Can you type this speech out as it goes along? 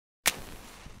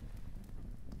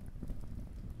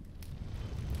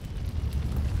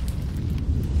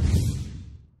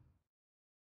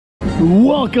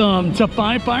Welcome to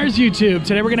Five Fires YouTube.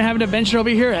 Today we're gonna have an adventure over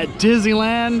here at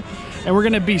Disneyland, and we're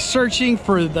gonna be searching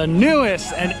for the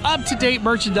newest and up-to-date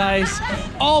merchandise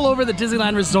all over the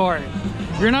Disneyland Resort.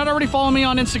 If you're not already following me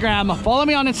on Instagram, follow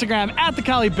me on Instagram at the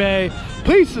Cali Bay.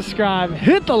 Please subscribe,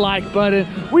 hit the like button.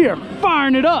 We are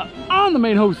firing it up. I'm the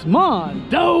main host,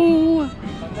 Mondo.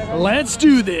 Let's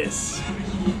do this.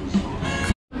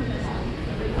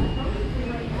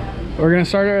 We're gonna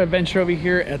start our adventure over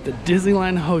here at the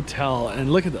Disneyland Hotel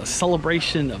and look at the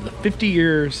celebration of the 50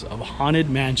 years of Haunted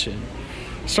Mansion.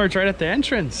 Starts right at the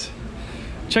entrance.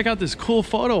 Check out this cool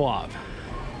photo op.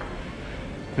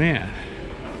 Man,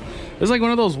 it's like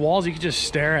one of those walls you can just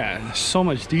stare at. There's so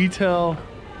much detail.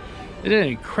 They did an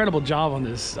incredible job on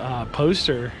this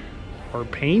poster or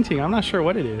painting. I'm not sure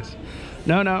what it is.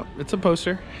 No, it's a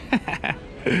poster.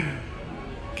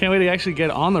 Can't wait to actually get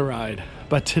on the ride.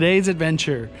 But today's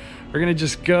adventure, we're gonna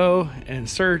just go and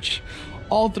search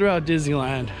all throughout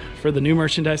Disneyland for the new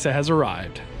merchandise that has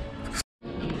arrived.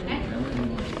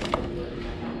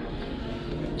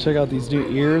 Check out these new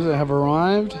ears that have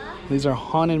arrived. These are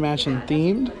Haunted Mansion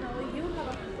themed.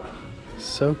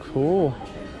 So cool.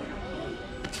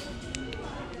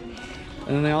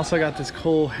 And then they also got this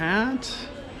cool hat.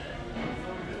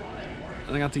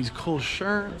 And they got these cool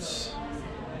shirts.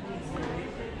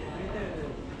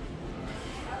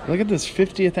 Look at this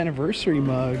 50th anniversary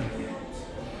mug.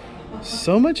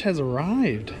 So much has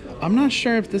arrived. I'm not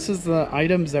sure if this is the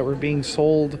items that were being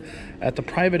sold at the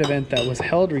private event that was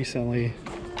held recently.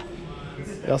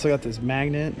 They also got this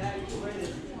magnet.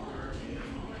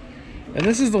 And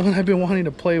this is the one I've been wanting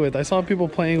to play with. I saw people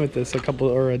playing with this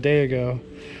a day ago.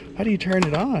 How do you turn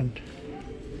it on?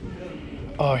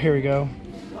 Oh, here we go.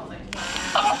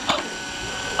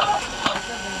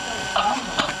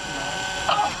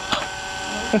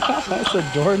 That's a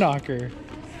door knocker.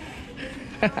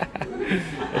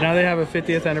 And now they have a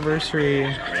 50th anniversary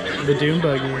of the Doom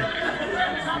Buggy.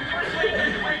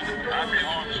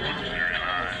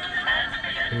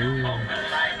 Ooh.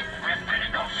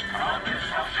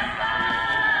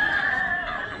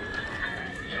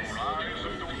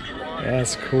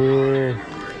 That's cool.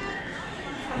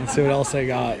 Let's see what else they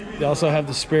got. They also have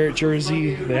the Spirit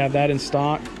jersey. They have that in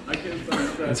stock.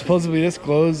 And supposedly this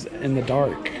glows in the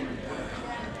dark.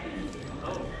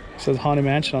 It says Haunted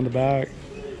Mansion on the back.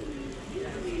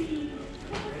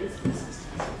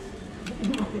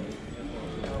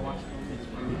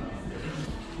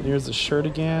 Here's the shirt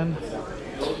again.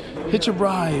 Hitch a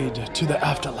ride to the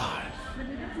afterlife.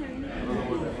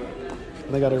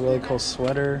 And they got a really cool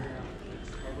sweater.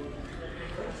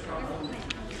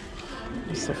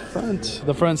 It's the front.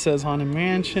 The front says Haunted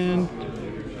Mansion.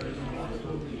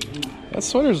 That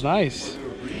sweater's nice.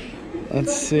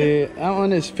 Let's see. That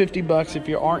one is 50 bucks if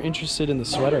you are interested in the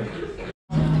sweater.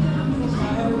 I'm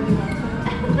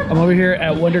over here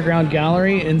at Wonderground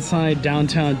Gallery inside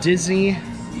downtown Disney.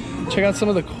 Check out some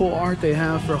of the cool art they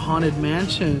have for Haunted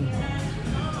Mansion.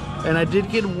 And I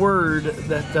did get word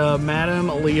that the Madame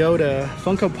Leota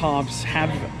Funko Pops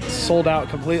have sold out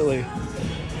completely.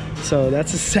 So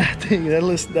that's a sad thing.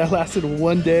 That lasted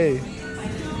one day.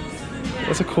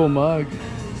 That's a cool mug.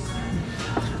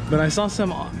 But I saw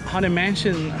some Haunted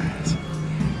Mansion.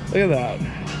 Look at that.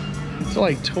 They're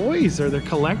like toys, or they're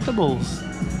collectibles.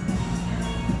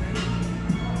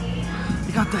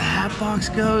 You got the Hatbox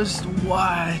Ghost.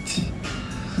 What?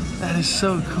 That is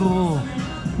so cool.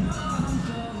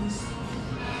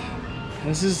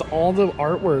 This is all the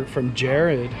artwork from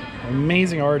Jared.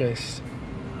 Amazing artist.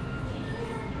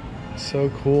 So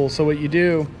cool. So what you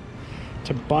do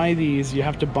to buy these, you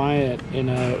have to buy it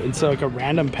it's like a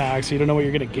random pack, so you don't know what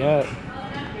you're gonna get.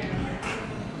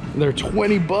 They're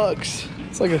 20 bucks.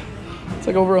 It's like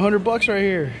over 100 bucks right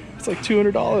here. It's like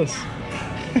 $200.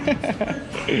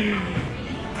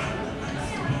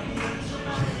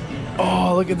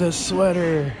 Oh, look at this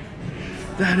sweater.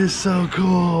 That is so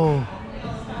cool.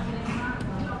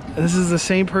 This is the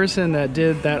same person that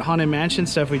did that Haunted Mansion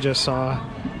stuff we just saw.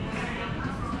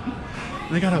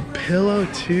 They got a pillow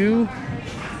too.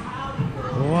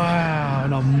 Wow,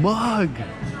 and a mug.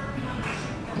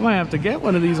 I might have to get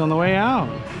one of these on the way out.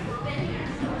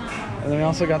 And then we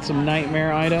also got some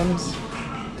nightmare items.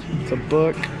 It's a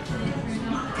book.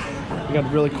 We got a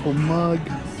really cool mug.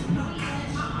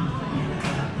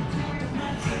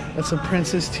 That's a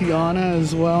Princess Tiana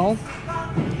as well.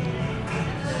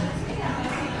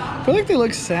 I feel like they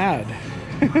look sad.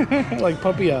 Like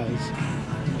puppy eyes.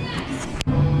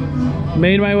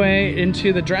 Made my way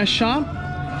into the dress shop,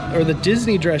 or the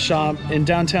Disney dress shop in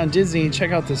downtown Disney.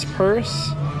 Check out this purse.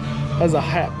 Has a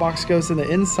Hatbox Ghost in the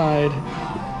inside.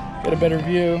 Get a better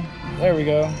view. There we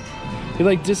go. He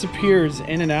like disappears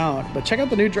in and out. But check out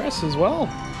the new dress as well.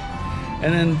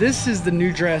 And then this is the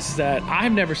new dress that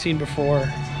I've never seen before.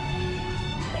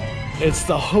 It's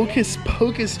the Hocus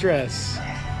Pocus dress.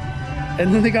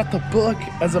 And then they got the book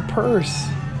as a purse.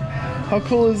 How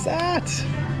cool is that?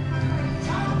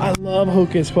 I love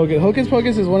Hocus Pocus. Hocus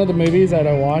Pocus is one of the movies that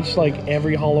I watch like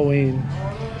every Halloween.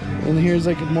 And here's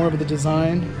like more of the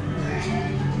design.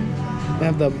 They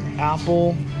have the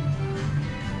apple.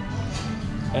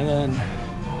 And then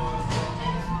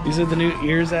these are the new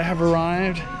ears that have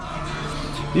arrived.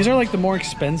 These are like the more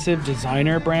expensive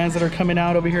designer brands that are coming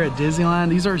out over here at Disneyland.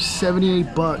 These are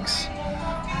 78 bucks,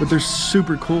 but they're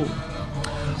super cool.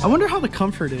 I wonder how the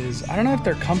comfort is. I don't know if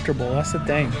they're comfortable, that's the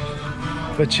thing.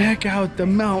 But check out the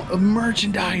amount of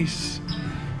merchandise.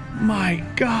 My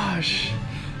gosh,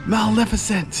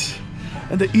 Maleficent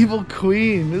and the Evil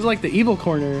Queen. This is like the evil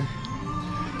corner.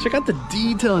 Check out the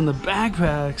detail in the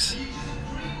backpacks.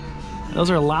 Those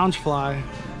are Loungefly.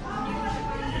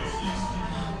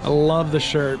 I love the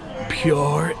shirt,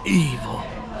 pure evil.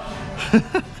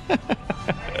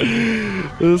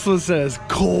 This one says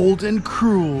cold and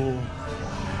cruel.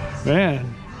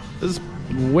 Man, this is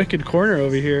wicked corner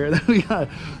over here. Then we got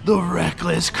the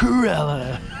reckless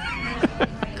Cruella.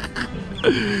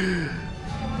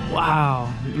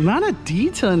 Wow, the amount of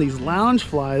detail in these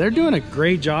Loungefly. They're doing a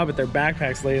great job at their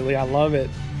backpacks lately. I love it.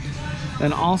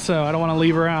 And also, I don't want to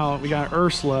leave her out. We got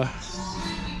Ursula.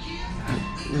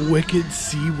 Wicked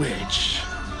Sea Witch.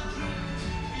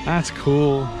 That's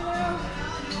cool.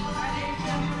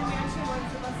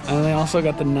 And they also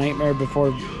got the Nightmare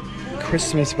Before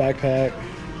Christmas backpack.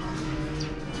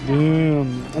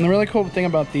 Boom. And the really cool thing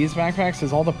about these backpacks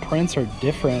is all the prints are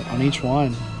different on each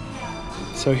one.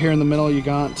 So here in the middle you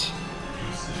got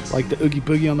like the Oogie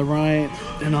Boogie on the right,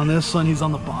 and on this one he's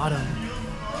on the bottom.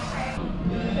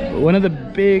 One of the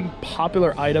big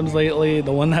popular items lately,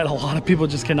 the one that a lot of people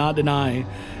just cannot deny,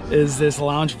 is this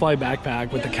Loungefly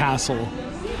backpack with the castle.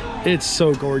 It's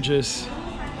so gorgeous.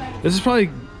 This is probably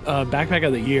backpack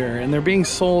of the year, and they're being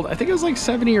sold, I think it was like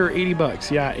 70 or 80 bucks.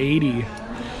 Yeah, 80.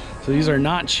 So these are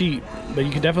not cheap, but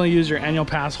you can definitely use your annual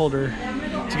pass holder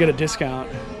to get a discount.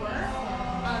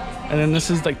 And then this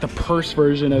is like the purse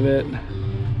version of it.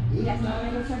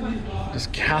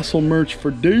 Just castle merch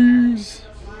for days.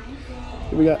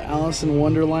 We got Alice in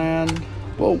Wonderland.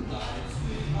 Whoa,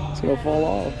 it's gonna fall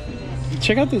off.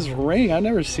 Check out this ring, I've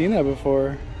never seen that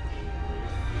before.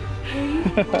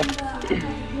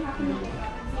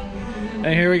 And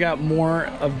here we got more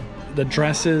of the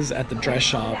dresses at the dress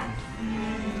shop.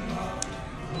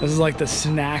 This is like the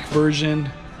snack version.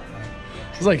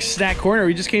 This is like snack corner.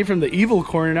 We just came from the evil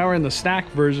corner, now we're in the snack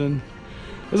version.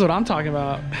 This is what I'm talking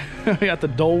about. We got the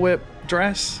Dole Whip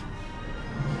dress.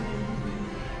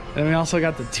 And we also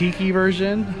got the Tiki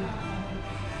version.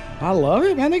 I love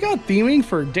it, man. They got theming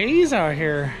for days out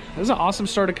here. This is an awesome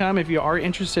store to come if you are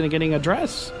interested in getting a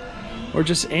dress or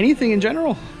just anything in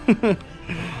general. But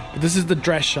this is the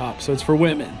dress shop, so it's for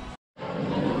women.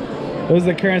 This is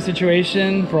the current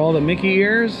situation for all the Mickey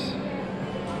ears.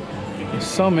 There's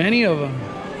so many of them.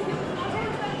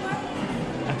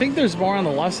 I think there's more on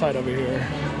the left side over here.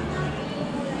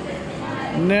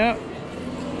 Nope.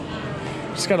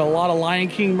 Just got a lot of Lion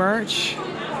King merch.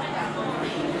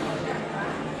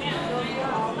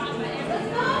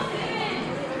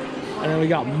 And then we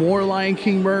got more Lion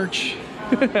King merch.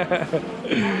 I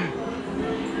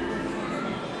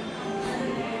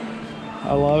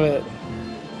love it.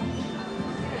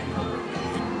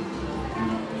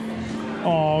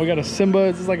 Oh, we got a Simba.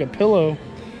 It's just like a pillow.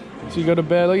 So you go to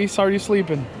bed, like he's already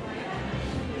sleeping.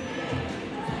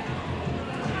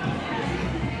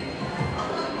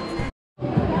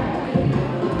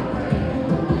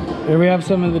 Here we have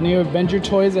some of the new Avenger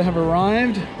toys that have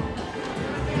arrived.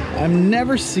 I've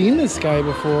never seen this guy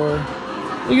before.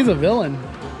 I think he's a villain.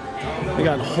 We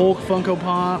got Hulk Funko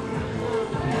Pop.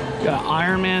 Got an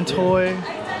Iron Man toy.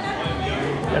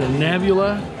 Got a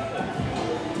Nebula.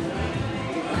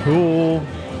 Cool.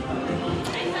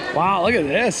 Wow, look at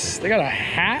this. They got a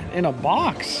hat in a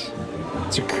box.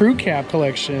 It's a crew cap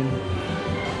collection.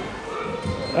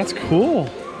 That's cool.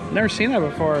 Never seen that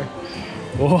before.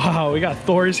 Wow, we got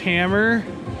Thor's hammer.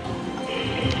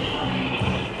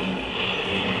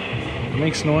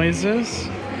 Makes noises.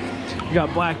 We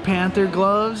got Black Panther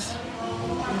gloves.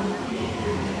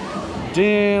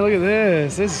 Damn, look at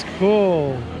this. This is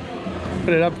cool.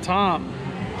 Put it up top.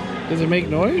 Does it make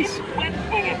noise?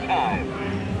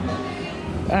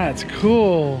 That's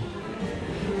cool.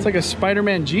 It's like a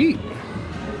Spider-Man Jeep.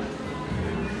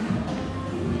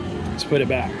 Let's put it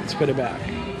back. Let's put it back.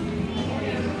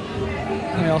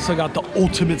 And we also got the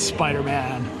Ultimate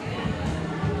Spider-Man.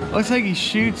 Looks like he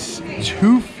shoots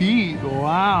 2 feet.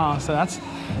 Wow, so that's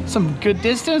some good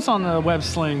distance on the web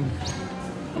sling.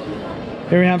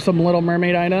 Here we have some Little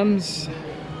Mermaid items.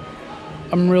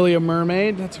 I'm really a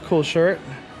mermaid. That's a cool shirt.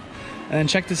 And then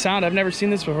check this out. I've never seen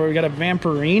this before. We got a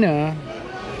Vampirina.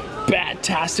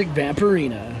 Bat-tastic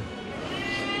Vampirina.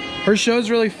 Her show's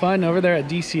really fun over there at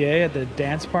DCA at the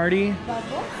dance party.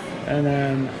 And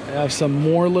then I have some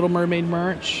more Little Mermaid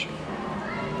merch.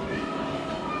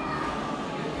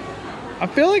 I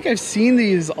feel like I've seen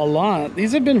these a lot.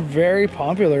 These have been very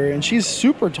popular, and she's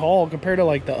super tall compared to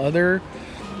like the other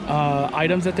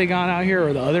items that they got out here,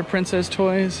 or the other princess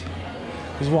toys.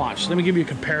 Just watch, let me give you a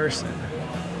comparison.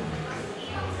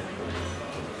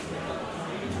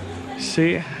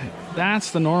 See,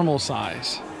 that's the normal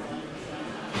size.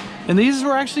 And these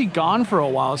were actually gone for a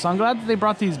while, so I'm glad that they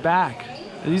brought these back.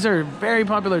 These are very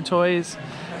popular toys,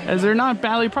 as they're not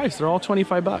badly priced. They're all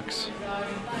 25 bucks.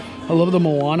 I love the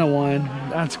Moana one.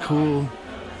 That's cool.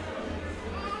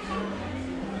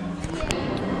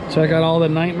 Check out all the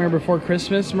Nightmare Before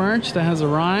Christmas merch that has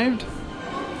arrived.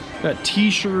 Got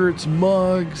t-shirts,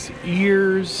 mugs,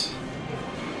 ears,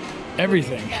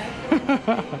 everything.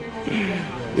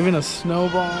 Even a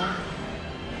snowball.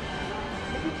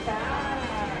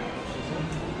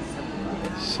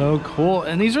 So cool.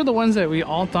 And these are the ones that we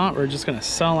all thought were just gonna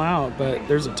sell out, but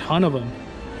there's a ton of them.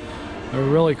 They're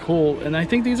really cool. And I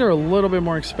think these are a little bit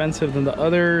more expensive than the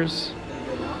others.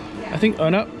 I think, oh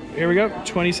no, here we go,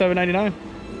 $27.99.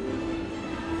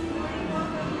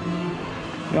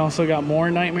 We also got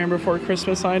more Nightmare Before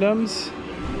Christmas items.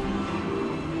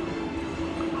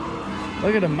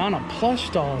 Look at the amount of plush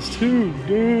dolls too,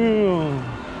 damn.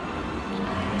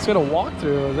 Let's get a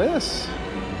walkthrough of this.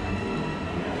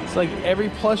 It's like every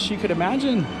plush you could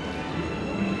imagine.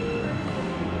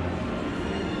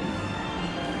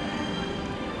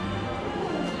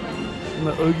 And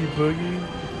the Oogie Boogie.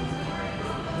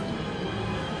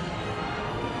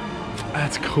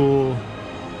 That's cool.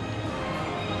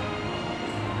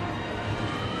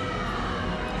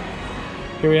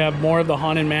 Here we have more of the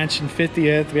Haunted Mansion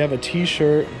 50th. We have a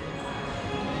t-shirt.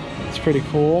 It's pretty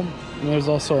cool. And there's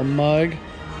also a mug.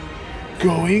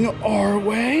 Going our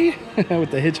way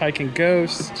with the hitchhiking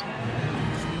ghost.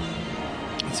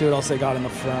 Let's see what else they got in the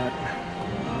front.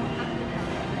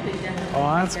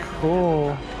 Oh, that's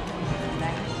cool.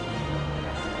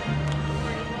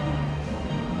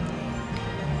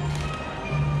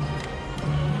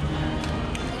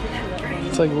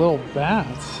 It's like little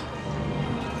bats.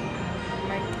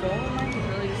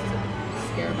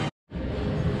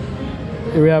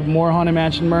 Here we have more Haunted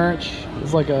Mansion merch.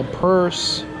 It's like a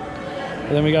purse.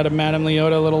 And then we got a Madame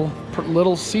Leota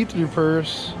little see-through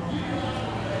purse.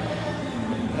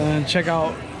 And check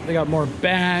out, they got more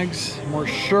bags, more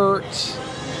shirts.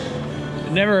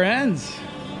 It never ends.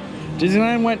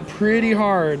 Disneyland went pretty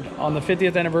hard on the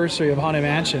 50th anniversary of Haunted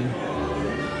Mansion.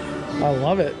 I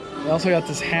love it. They also got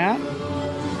this hat.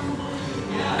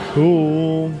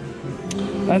 Cool.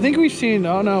 I think we've seen,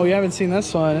 oh no, we haven't seen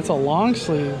this one. It's a long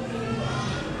sleeve.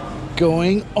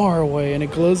 Going our way, and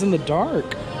it glows in the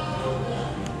dark.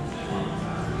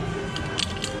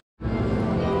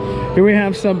 Here we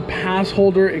have some pass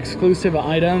holder exclusive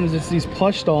items. It's these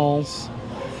plush dolls.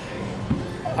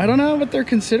 I don't know what they're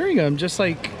considering them, just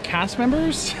like cast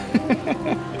members.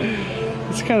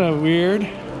 It's kind of weird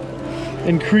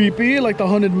and creepy, like the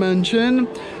Haunted Mansion.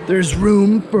 There's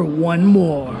room for one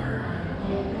more.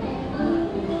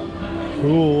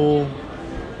 Cool.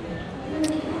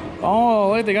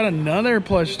 Oh, look, they got another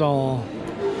plush doll.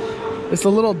 It's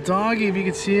the little doggy, if you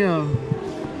can see him.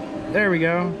 There we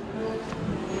go.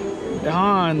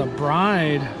 Ah, and the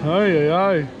bride. Ay, ay,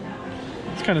 ay.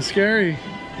 It's kind of scary.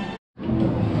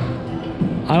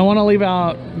 I don't want to leave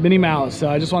out Minnie Mouse, so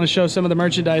I just want to show some of the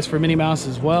merchandise for Minnie Mouse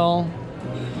as well,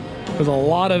 because a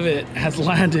lot of it has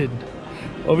landed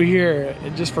over here,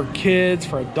 just for kids,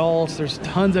 for adults. There's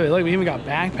tons of it. Look, we even got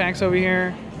backpacks over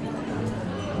here.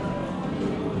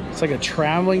 It's like a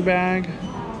traveling bag.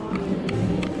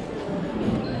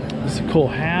 It's a cool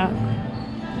hat.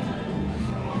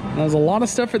 And there's a lot of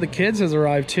stuff for the kids has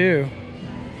arrived too.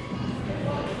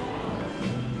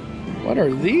 What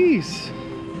are these?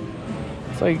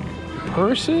 It's like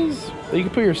purses that you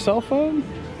can put your cell phone.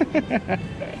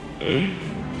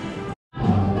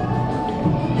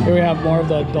 Here we have more of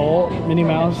the adult Minnie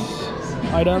Mouse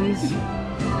items.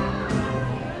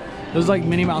 There's like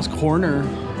Minnie Mouse Corner.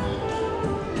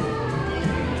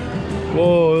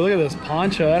 Whoa, look at this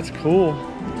poncho, that's cool.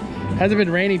 Hasn't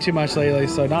been raining too much lately,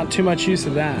 so not too much use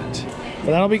of that.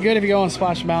 But that'll be good if you go on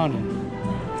Splash Mountain.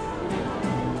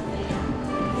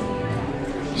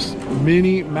 Just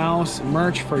Minnie Mouse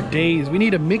merch for days. We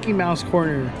need a Mickey Mouse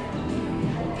corner.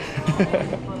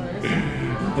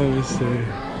 Let me see.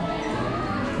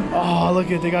 Oh,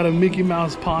 look at, they got a Mickey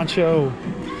Mouse poncho.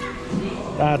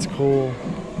 That's cool.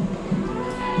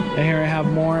 And here I have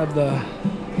more of the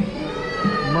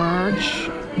merch.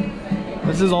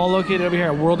 This is all located over here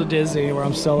at World of Disney, where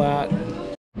I'm still at.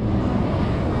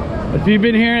 If you've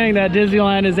been hearing that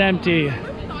Disneyland is empty,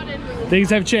 things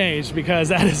have changed, because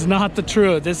that is not the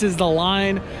truth. This is the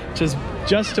line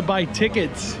just to buy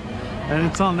tickets. And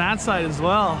it's on that side as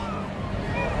well.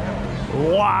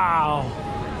 Wow.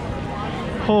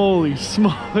 Holy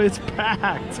smoke, it's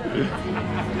packed.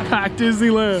 Packed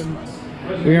Disneyland.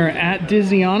 We are at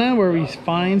Disneyana, where we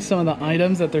find some of the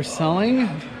items that they're selling.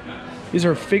 These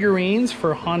are figurines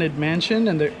for Haunted Mansion,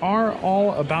 and they are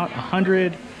all about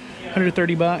 100,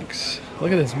 130 bucks.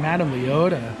 Look at this Madame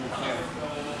Leota.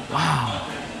 Wow.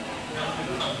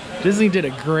 Disney did a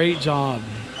great job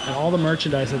on all the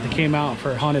merchandise that they came out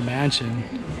for Haunted Mansion.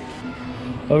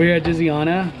 Over here at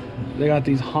Disneyana, they got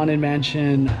these Haunted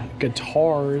Mansion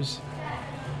guitars.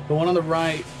 The one on the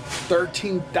right,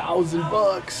 13,000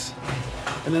 bucks.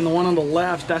 And then the one on the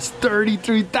left, that's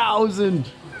 33,000.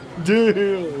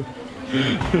 Damn.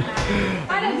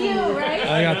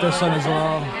 I got this one as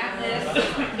well.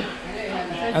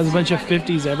 Has a bunch of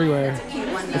 50s everywhere.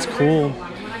 It's cool.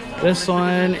 This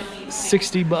one,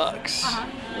 60 bucks.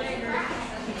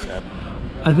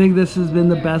 I think this has been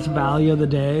the best value of the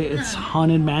day. It's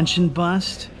Haunted Mansion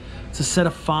bust. It's a set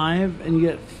of 5, and you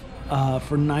get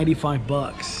for 95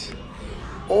 bucks.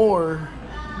 Or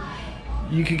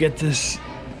you could get this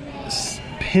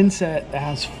pin set that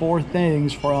has 4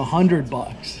 things for 100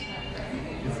 bucks.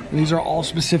 And these are all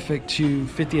specific to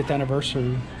 50th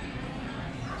anniversary.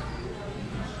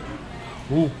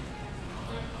 Ooh.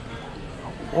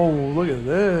 Oh, look at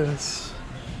this.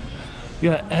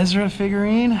 You got an Ezra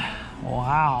figurine.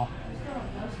 Wow.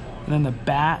 And then the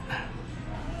bat.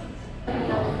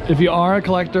 If you are a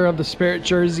collector of the Spirit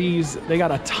jerseys, they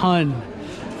got a ton.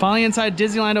 Finally inside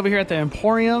Disneyland over here at the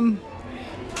Emporium.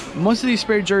 Most of these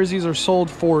Spirit jerseys are sold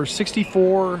for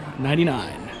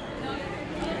 $64.99.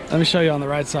 Let me show you on the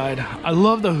right side. I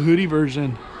love the hoodie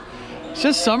version. It's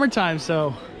just summertime,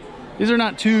 so these are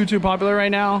not too popular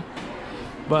right now.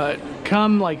 But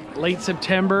come like late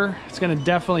September, it's gonna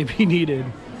definitely be needed.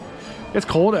 It's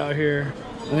cold out here.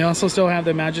 And they also still have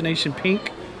the Imagination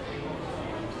Pink.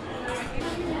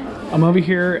 I'm over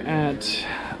here at,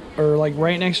 or like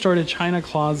right next door to China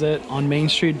Closet on Main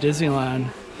Street, Disneyland.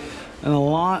 And a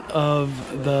lot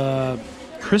of the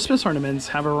Christmas ornaments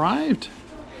have arrived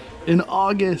in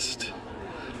August.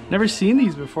 Never seen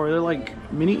these before. They're like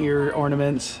mini ear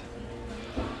ornaments.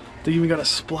 They even got a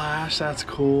splash, that's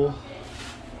cool.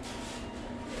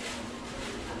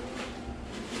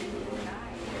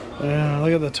 Yeah,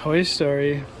 look at the Toy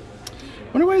Story.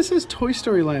 Wonder why it says Toy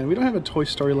Story Land. We don't have a Toy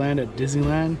Story Land at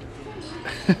Disneyland.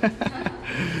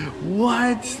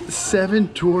 What? 7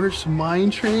 Dwarfs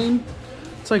Mine Train?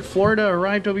 It's like Florida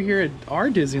arrived over here at our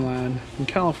Disneyland in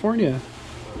California.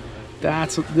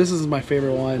 This is my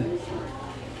favorite one.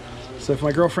 So if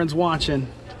my girlfriend's watching,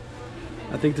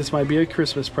 I think this might be a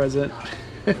Christmas present.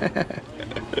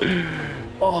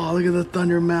 Oh, look at the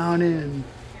Thunder Mountain.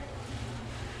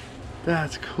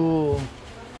 That's cool.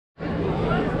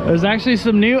 There's actually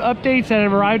some new updates that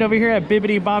have arrived over here at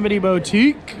Bibbidi Bobbidi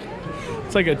Boutique.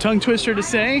 It's like a tongue twister to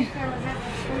say.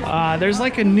 There's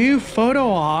like a new photo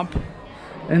op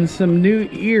and some new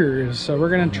ears. So we're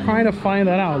gonna try to find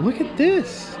that out. Look at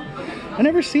this. I've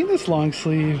never seen this long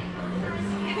sleeve.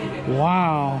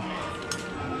 Wow.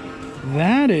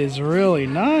 That is really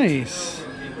nice.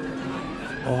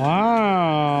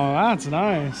 Wow, that's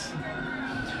nice.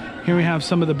 Here we have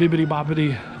some of the Bibbidi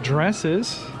Bobbidi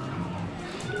dresses.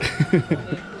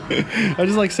 I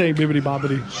just like saying Bibbidi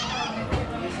Bobbidi.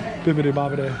 Bibbidi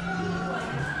Bobbidi.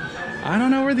 I don't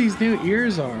know where these new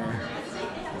ears are.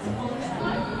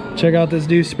 Check out this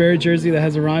new Spirit jersey that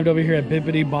has arrived over here at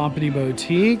Bibbidi Bobbidi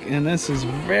Boutique. And this is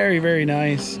very, very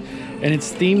nice. And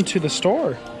it's themed to the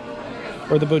store.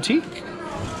 Or the boutique.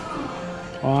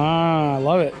 Wow, I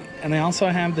love it. And they also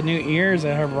have the new ears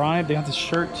that have arrived. They have the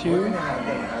shirt too.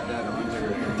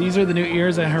 These are the new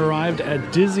ears that have arrived at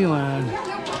Disneyland.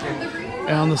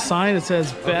 And on the side it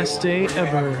says best day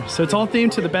ever. So it's all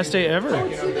themed to the best day ever.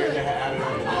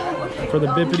 For the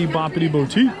Bibbidi Bobbidi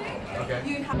Boutique.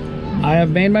 I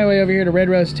have made my way over here to Red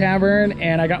Rose Tavern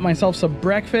and I got myself some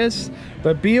breakfast.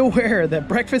 But be aware that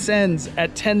breakfast ends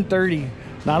at 10:30.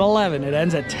 Not 11. It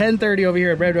ends at 10:30 over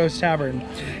here at Red Rose Tavern.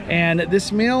 And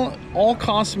this meal all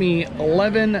cost me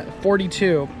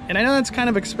 $11.42. And I know that's kind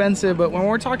of expensive, but when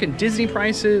we're talking Disney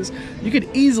prices, you could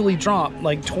easily drop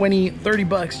like 20, 30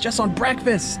 bucks just on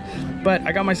breakfast. But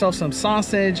I got myself some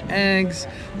sausage, eggs,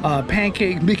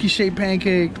 pancake, Mickey-shaped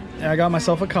pancake, and I got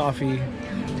myself a coffee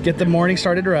to get the morning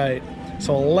started right.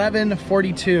 So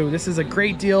 $11.42. This is a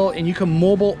great deal, and you can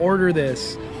mobile order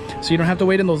this, so you don't have to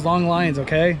wait in those long lines,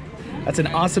 okay? That's an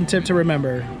awesome tip to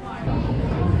remember.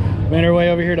 Made our way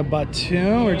over here to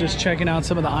Batu. We're just checking out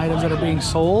some of the items that are being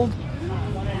sold.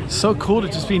 So cool to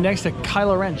just be next to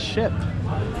Kylo Ren's ship.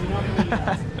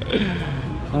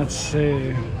 Let's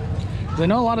see. I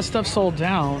know a lot of stuff sold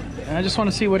out, and I just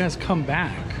want to see what has come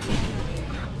back.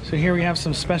 So here we have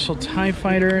some special TIE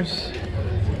fighters.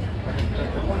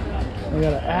 We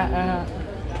got a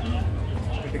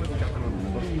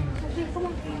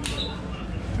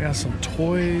We got some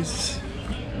toys.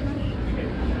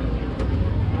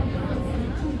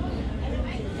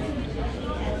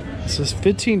 This is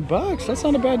 15 bucks. That's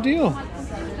not a bad deal.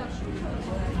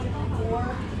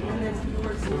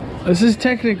 This is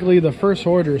technically the First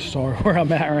Order store where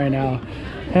I'm at right now.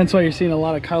 Hence why you're seeing a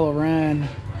lot of Kylo Ren,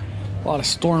 a lot of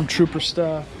Stormtrooper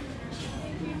stuff.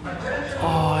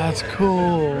 Oh, that's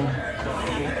cool.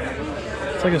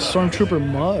 It's like a Stormtrooper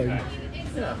mug.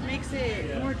 Makes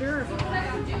it more durable.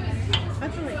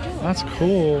 That's really cool. That's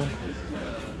cool.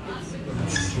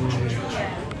 Let's see.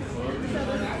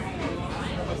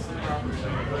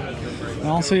 I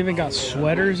also even got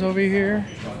sweaters over here.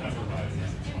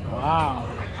 Wow,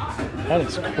 that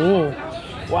is cool.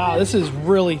 Wow, this is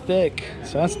really thick.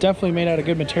 So that's definitely made out of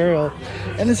good material.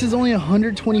 And this is only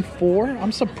 124.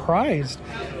 I'm surprised,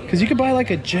 because you could buy like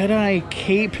a Jedi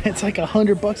cape. It's like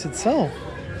 100 bucks itself.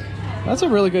 That's a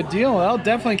really good deal. That'll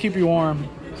definitely keep you warm.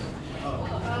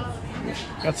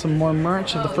 Got some more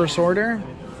merch of the First Order.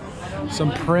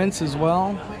 Some prints as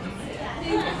well.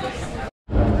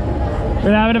 We're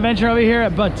gonna have an adventure over here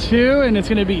at Batu, and it's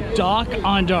gonna be Doc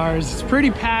Ondars. It's pretty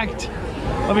packed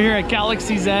over here at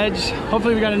Galaxy's Edge.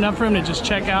 Hopefully we got enough room to just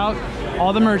check out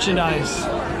all the merchandise.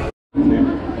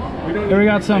 Here we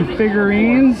got some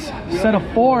figurines, set of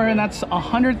 4, and that's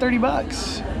 130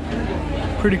 bucks.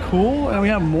 Pretty cool. And we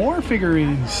have more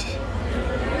figurines.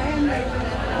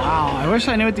 Wow, I wish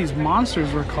I knew what these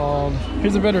monsters were called.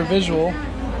 Here's a better visual.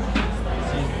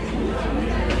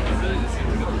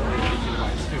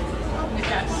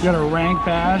 You got a rank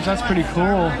badge, that's pretty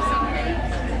cool.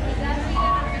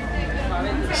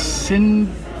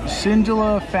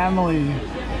 Sindula family.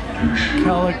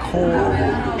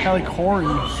 Calicori.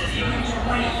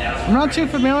 I'm not too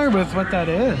familiar with what that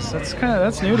is.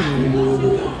 That's new to me.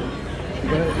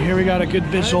 But here we got a good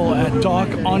visual at Doc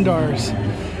Ondars.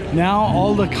 Now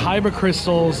all the Kyber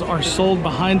crystals are sold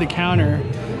behind the counter.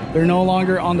 They're no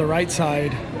longer on the right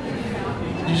side.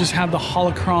 You just have the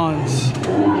holocrons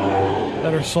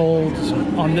that are sold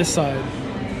on this side.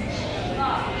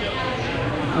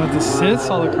 Oh, the Sith's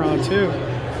holocron too.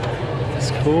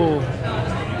 It's cool.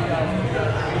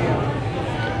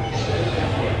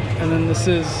 And then this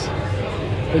is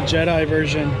the Jedi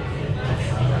version.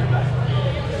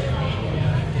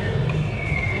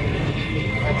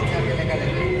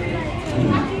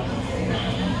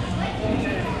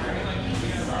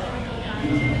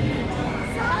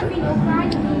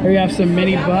 Here you have some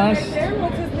mini bus.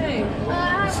 What's his name?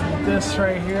 This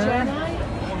right here.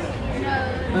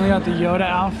 And we got the Yoda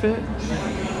outfit.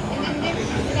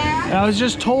 And I was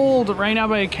just told right now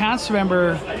by a cast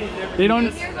member, they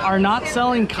are not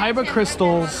selling Kyber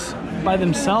crystals by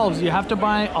themselves. You have to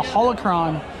buy a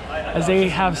holocron, as they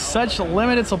have such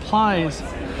limited supplies.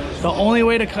 The only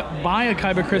way to buy a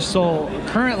Kyber crystal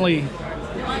currently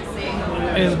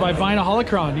is by buying a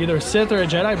holocron, either a Sith or a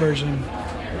Jedi version.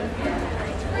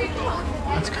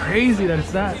 It's crazy that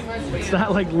it's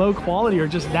that like low quality or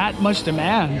just that much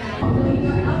demand.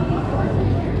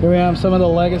 Here we have some of the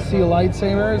legacy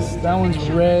lightsabers. That one's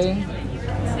Rey.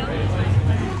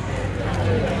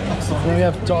 Then we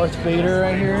have Darth Vader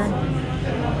right here.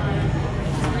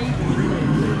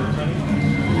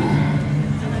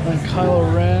 And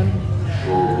Kylo Ren.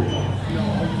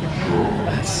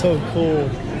 That's so cool.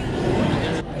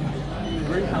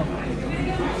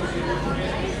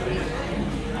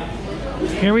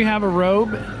 Here we have a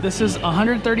robe. This is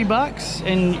 130 bucks,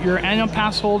 and your annual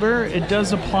pass holder, it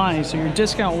does apply, so your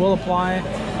discount will apply.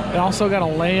 It also got a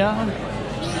Leia.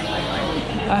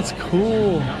 That's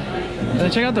cool. And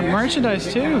then check out the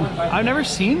merchandise too. I've never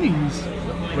seen these.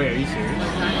 Wait, are you serious?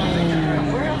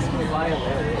 Where else can we buy it?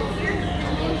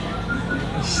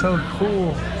 It's so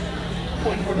cool.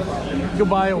 You can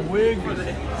buy a wig.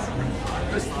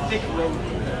 Just take a robe.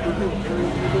 I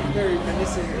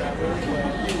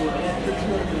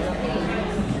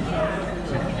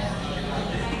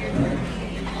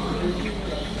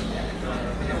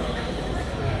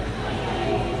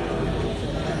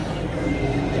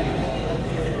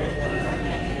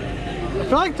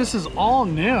feel like this is all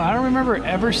new. I don't remember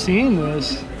ever seeing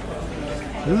this.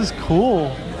 This is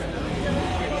cool.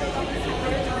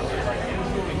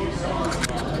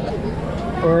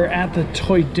 We're at the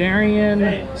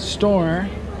Toydarian store.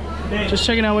 Just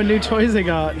checking out what new toys they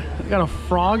got. They got a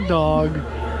frog dog.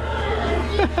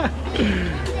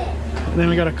 And then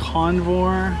we got a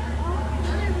convor.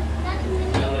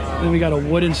 And then we got a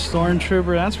wooden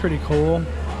stormtrooper. That's pretty cool.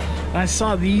 And I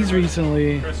saw these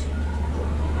recently.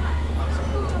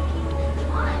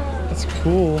 That's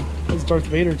cool. That's Darth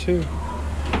Vader too.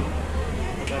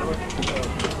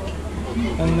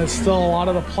 And there's still a lot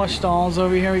of the plush dolls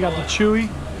over here. We got the Chewie.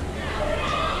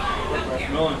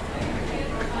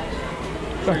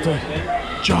 Got the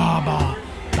Jabba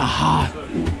the Hutt.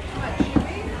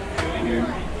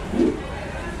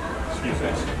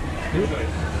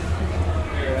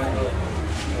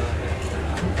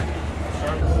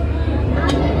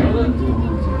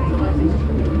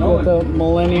 Got the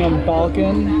Millennium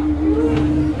Falcon.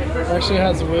 It actually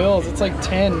has wheels. It's like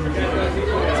 10.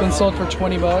 It's been sold for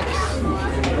 20 bucks.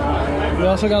 We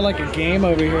also got like a game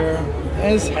over here.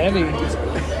 And it's heavy.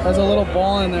 There's a little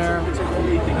ball in there.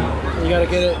 You gotta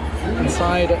get it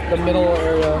inside the middle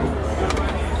area.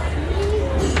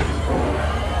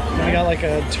 And we got like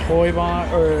a toy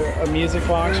box or a music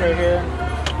box right here.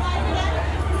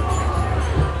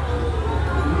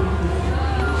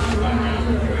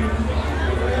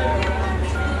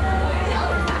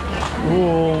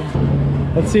 Ooh.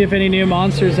 Let's see if any new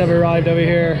monsters have arrived over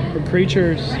here, or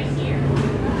creatures.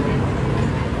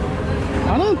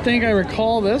 I don't think I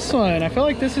recall this one. I feel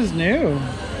like this is new.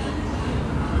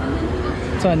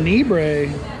 It's a Nibre.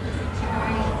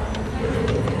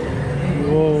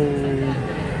 Whoa.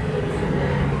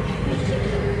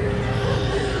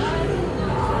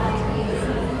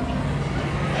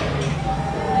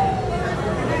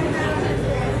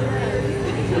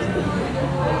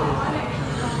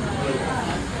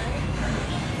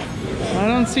 I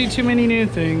don't see too many new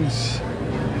things.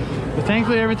 But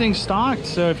thankfully everything's stocked,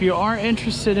 so if you are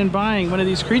interested in buying one of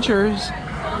these creatures,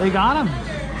 they got them.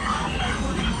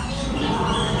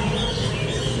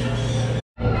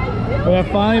 We have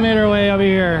finally made our way over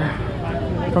here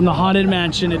from the Haunted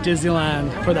Mansion at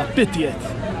Disneyland for the 50th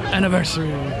anniversary.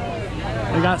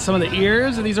 We got some of the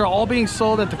ears, and these are all being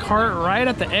sold at the cart right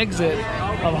at the exit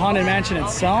of Haunted Mansion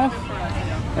itself.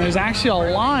 And there's actually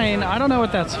a line. I don't know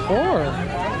what that's for.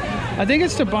 I think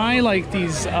it's to buy like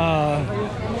these,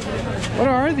 what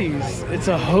are these? It's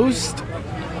a host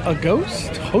a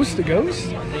ghost? Host a ghost?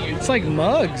 It's like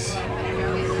mugs.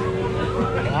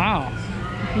 Wow.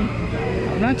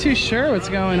 I'm not too sure what's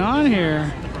going on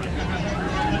here.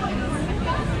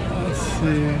 Let's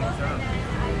see.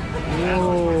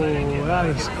 Whoa, that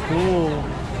is cool.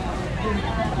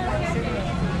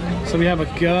 So we have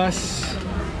a Gus,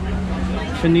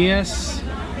 Phineas,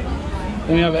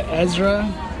 then we have an Ezra.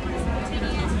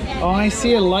 Oh, I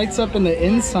see it lights up in the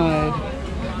inside.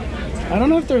 I don't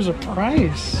know if there's a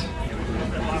price,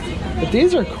 but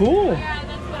these are cool.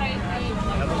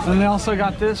 And they also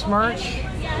got this merch.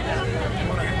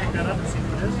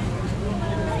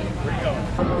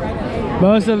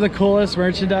 Most of the coolest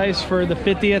merchandise for the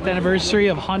 50th anniversary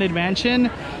of Haunted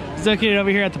Mansion is located over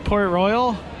here at the Port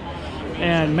Royal.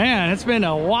 And man, it's been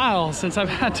a while since I've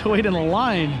had to wait in a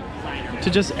line to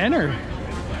just enter.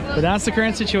 But that's the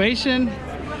current situation,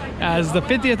 as the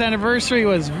 50th anniversary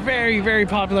was very, very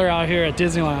popular out here at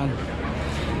Disneyland.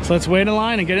 So let's wait in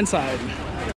line and get inside.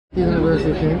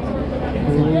 Anniversary cake.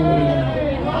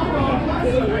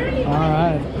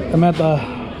 Alright, I'm at the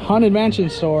Haunted Mansion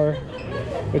store,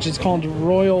 which is called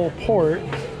Royal Port.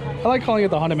 I like calling it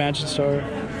the Haunted Mansion store.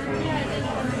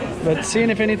 But seeing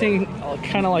if anything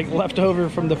kind of like left over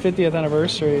from the 50th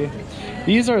anniversary.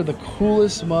 These are the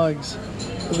coolest mugs.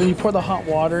 Because when you pour the hot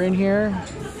water in here,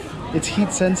 it's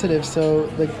heat sensitive, so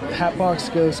the Hatbox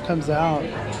Ghost comes out.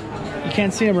 You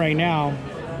can't see him right now,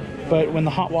 but when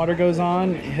the hot water goes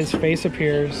on, his face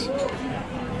appears.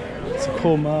 It's a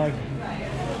cool mug.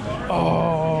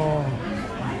 Oh,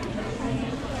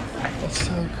 that's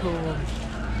so cool.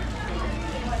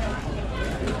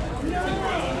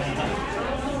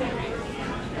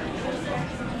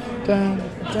 Dun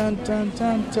dun dun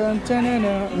dun dun dun dun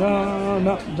dun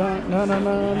dun dun dun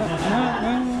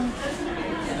dun.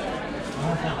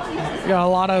 Got a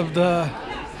lot of the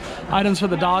items for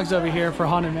the dogs over here for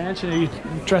Haunted Mansion. You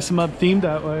dress them up themed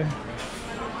that way.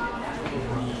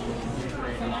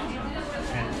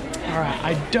 Alright,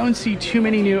 I don't see too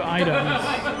many new items.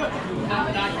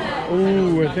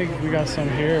 Ooh, I think we got some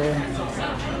here.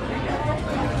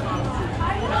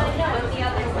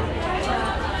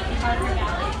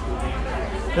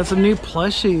 Got some new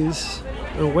plushies,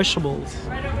 or wishables.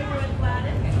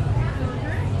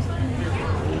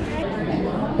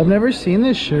 I've never seen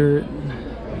this shirt.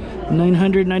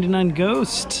 999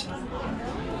 Ghost.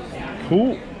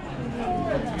 Cool.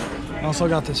 I also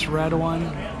got this red one.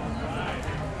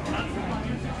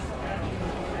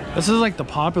 This is like the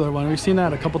popular one. We've seen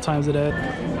that a couple times a day.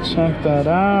 Check that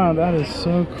out. That is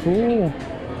so cool.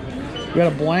 We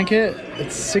got a blanket.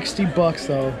 It's 60 bucks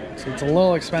though, so it's a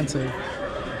little expensive.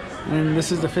 And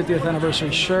this is the 50th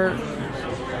anniversary shirt.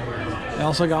 I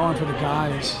also got one for the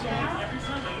guys.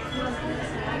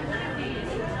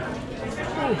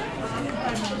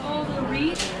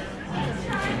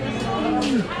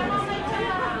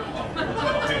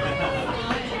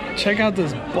 Check out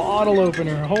this bottle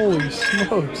opener. Holy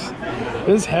smokes.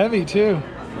 This is heavy too.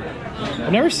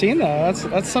 I've never seen that.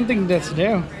 That's something that's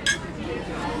new.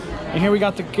 And here we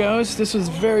got the Ghost. This was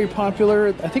very popular.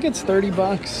 I think it's 30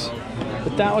 bucks.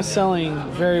 But that was selling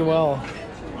very well.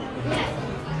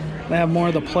 They have more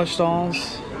of the plush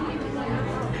dolls.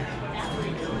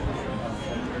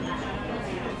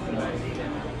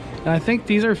 And I think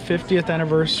these are 50th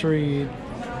anniversary.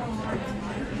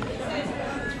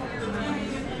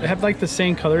 They have like the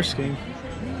same color scheme.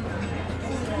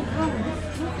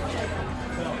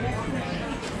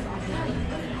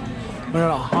 We got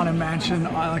a Haunted Mansion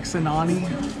Alex and Ani.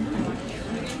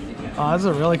 Oh, this is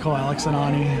a really cool Alex and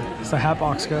Ani. It's the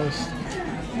Hatbox Ghost.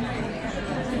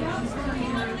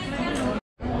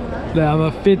 They have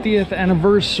a 50th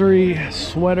anniversary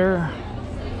sweater.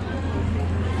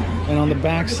 And on the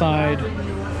back side,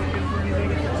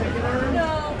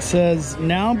 it says,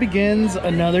 "Now begins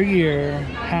another year.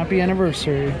 Happy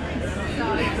anniversary."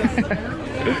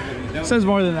 It says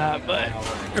more than that, but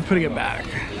we're putting it back.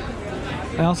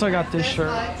 I also got this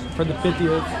shirt for the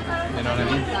 50th. You know what I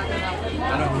mean?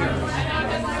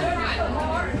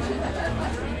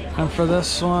 And for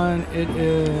this one, it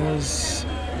is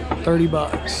 30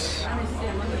 bucks.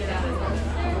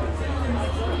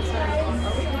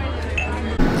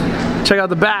 Check out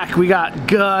the back. We got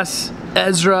Gus,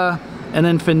 Ezra, and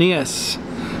then Phineas.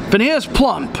 Phineas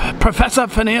Plump. Professor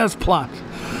Phineas Plump.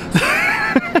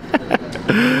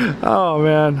 Oh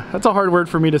man, that's a hard word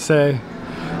for me to say.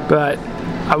 But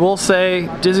I will say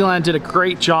Disneyland did a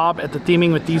great job at the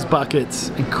theming with these buckets.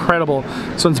 Incredible.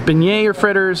 So it's beignet or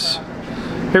fritters.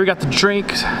 Here we got the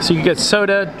drink. So you can get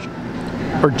soda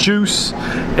or juice.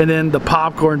 And then the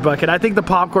popcorn bucket. I think the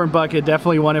popcorn bucket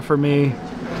definitely won it for me.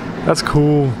 That's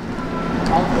cool.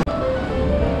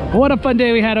 What a fun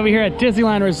day we had over here at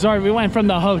Disneyland Resort. We went from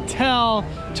the hotel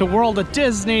to World of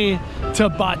Disney to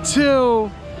Batu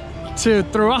to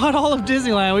throughout all of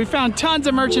Disneyland. We found tons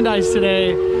of merchandise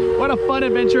today. What a fun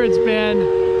adventure it's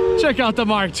been. Check out the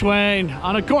Mark Twain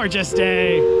on a gorgeous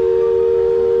day.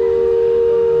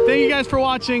 Thank you guys for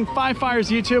watching Five Fires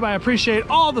YouTube. I appreciate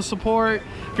all the support.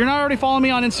 If you're not already following me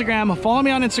on Instagram, follow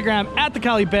me on Instagram at the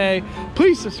Cali Bay.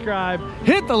 Please subscribe,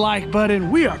 hit the like button.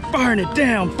 We are firing it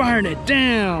down.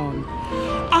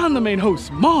 I'm the main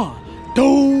host, Ma.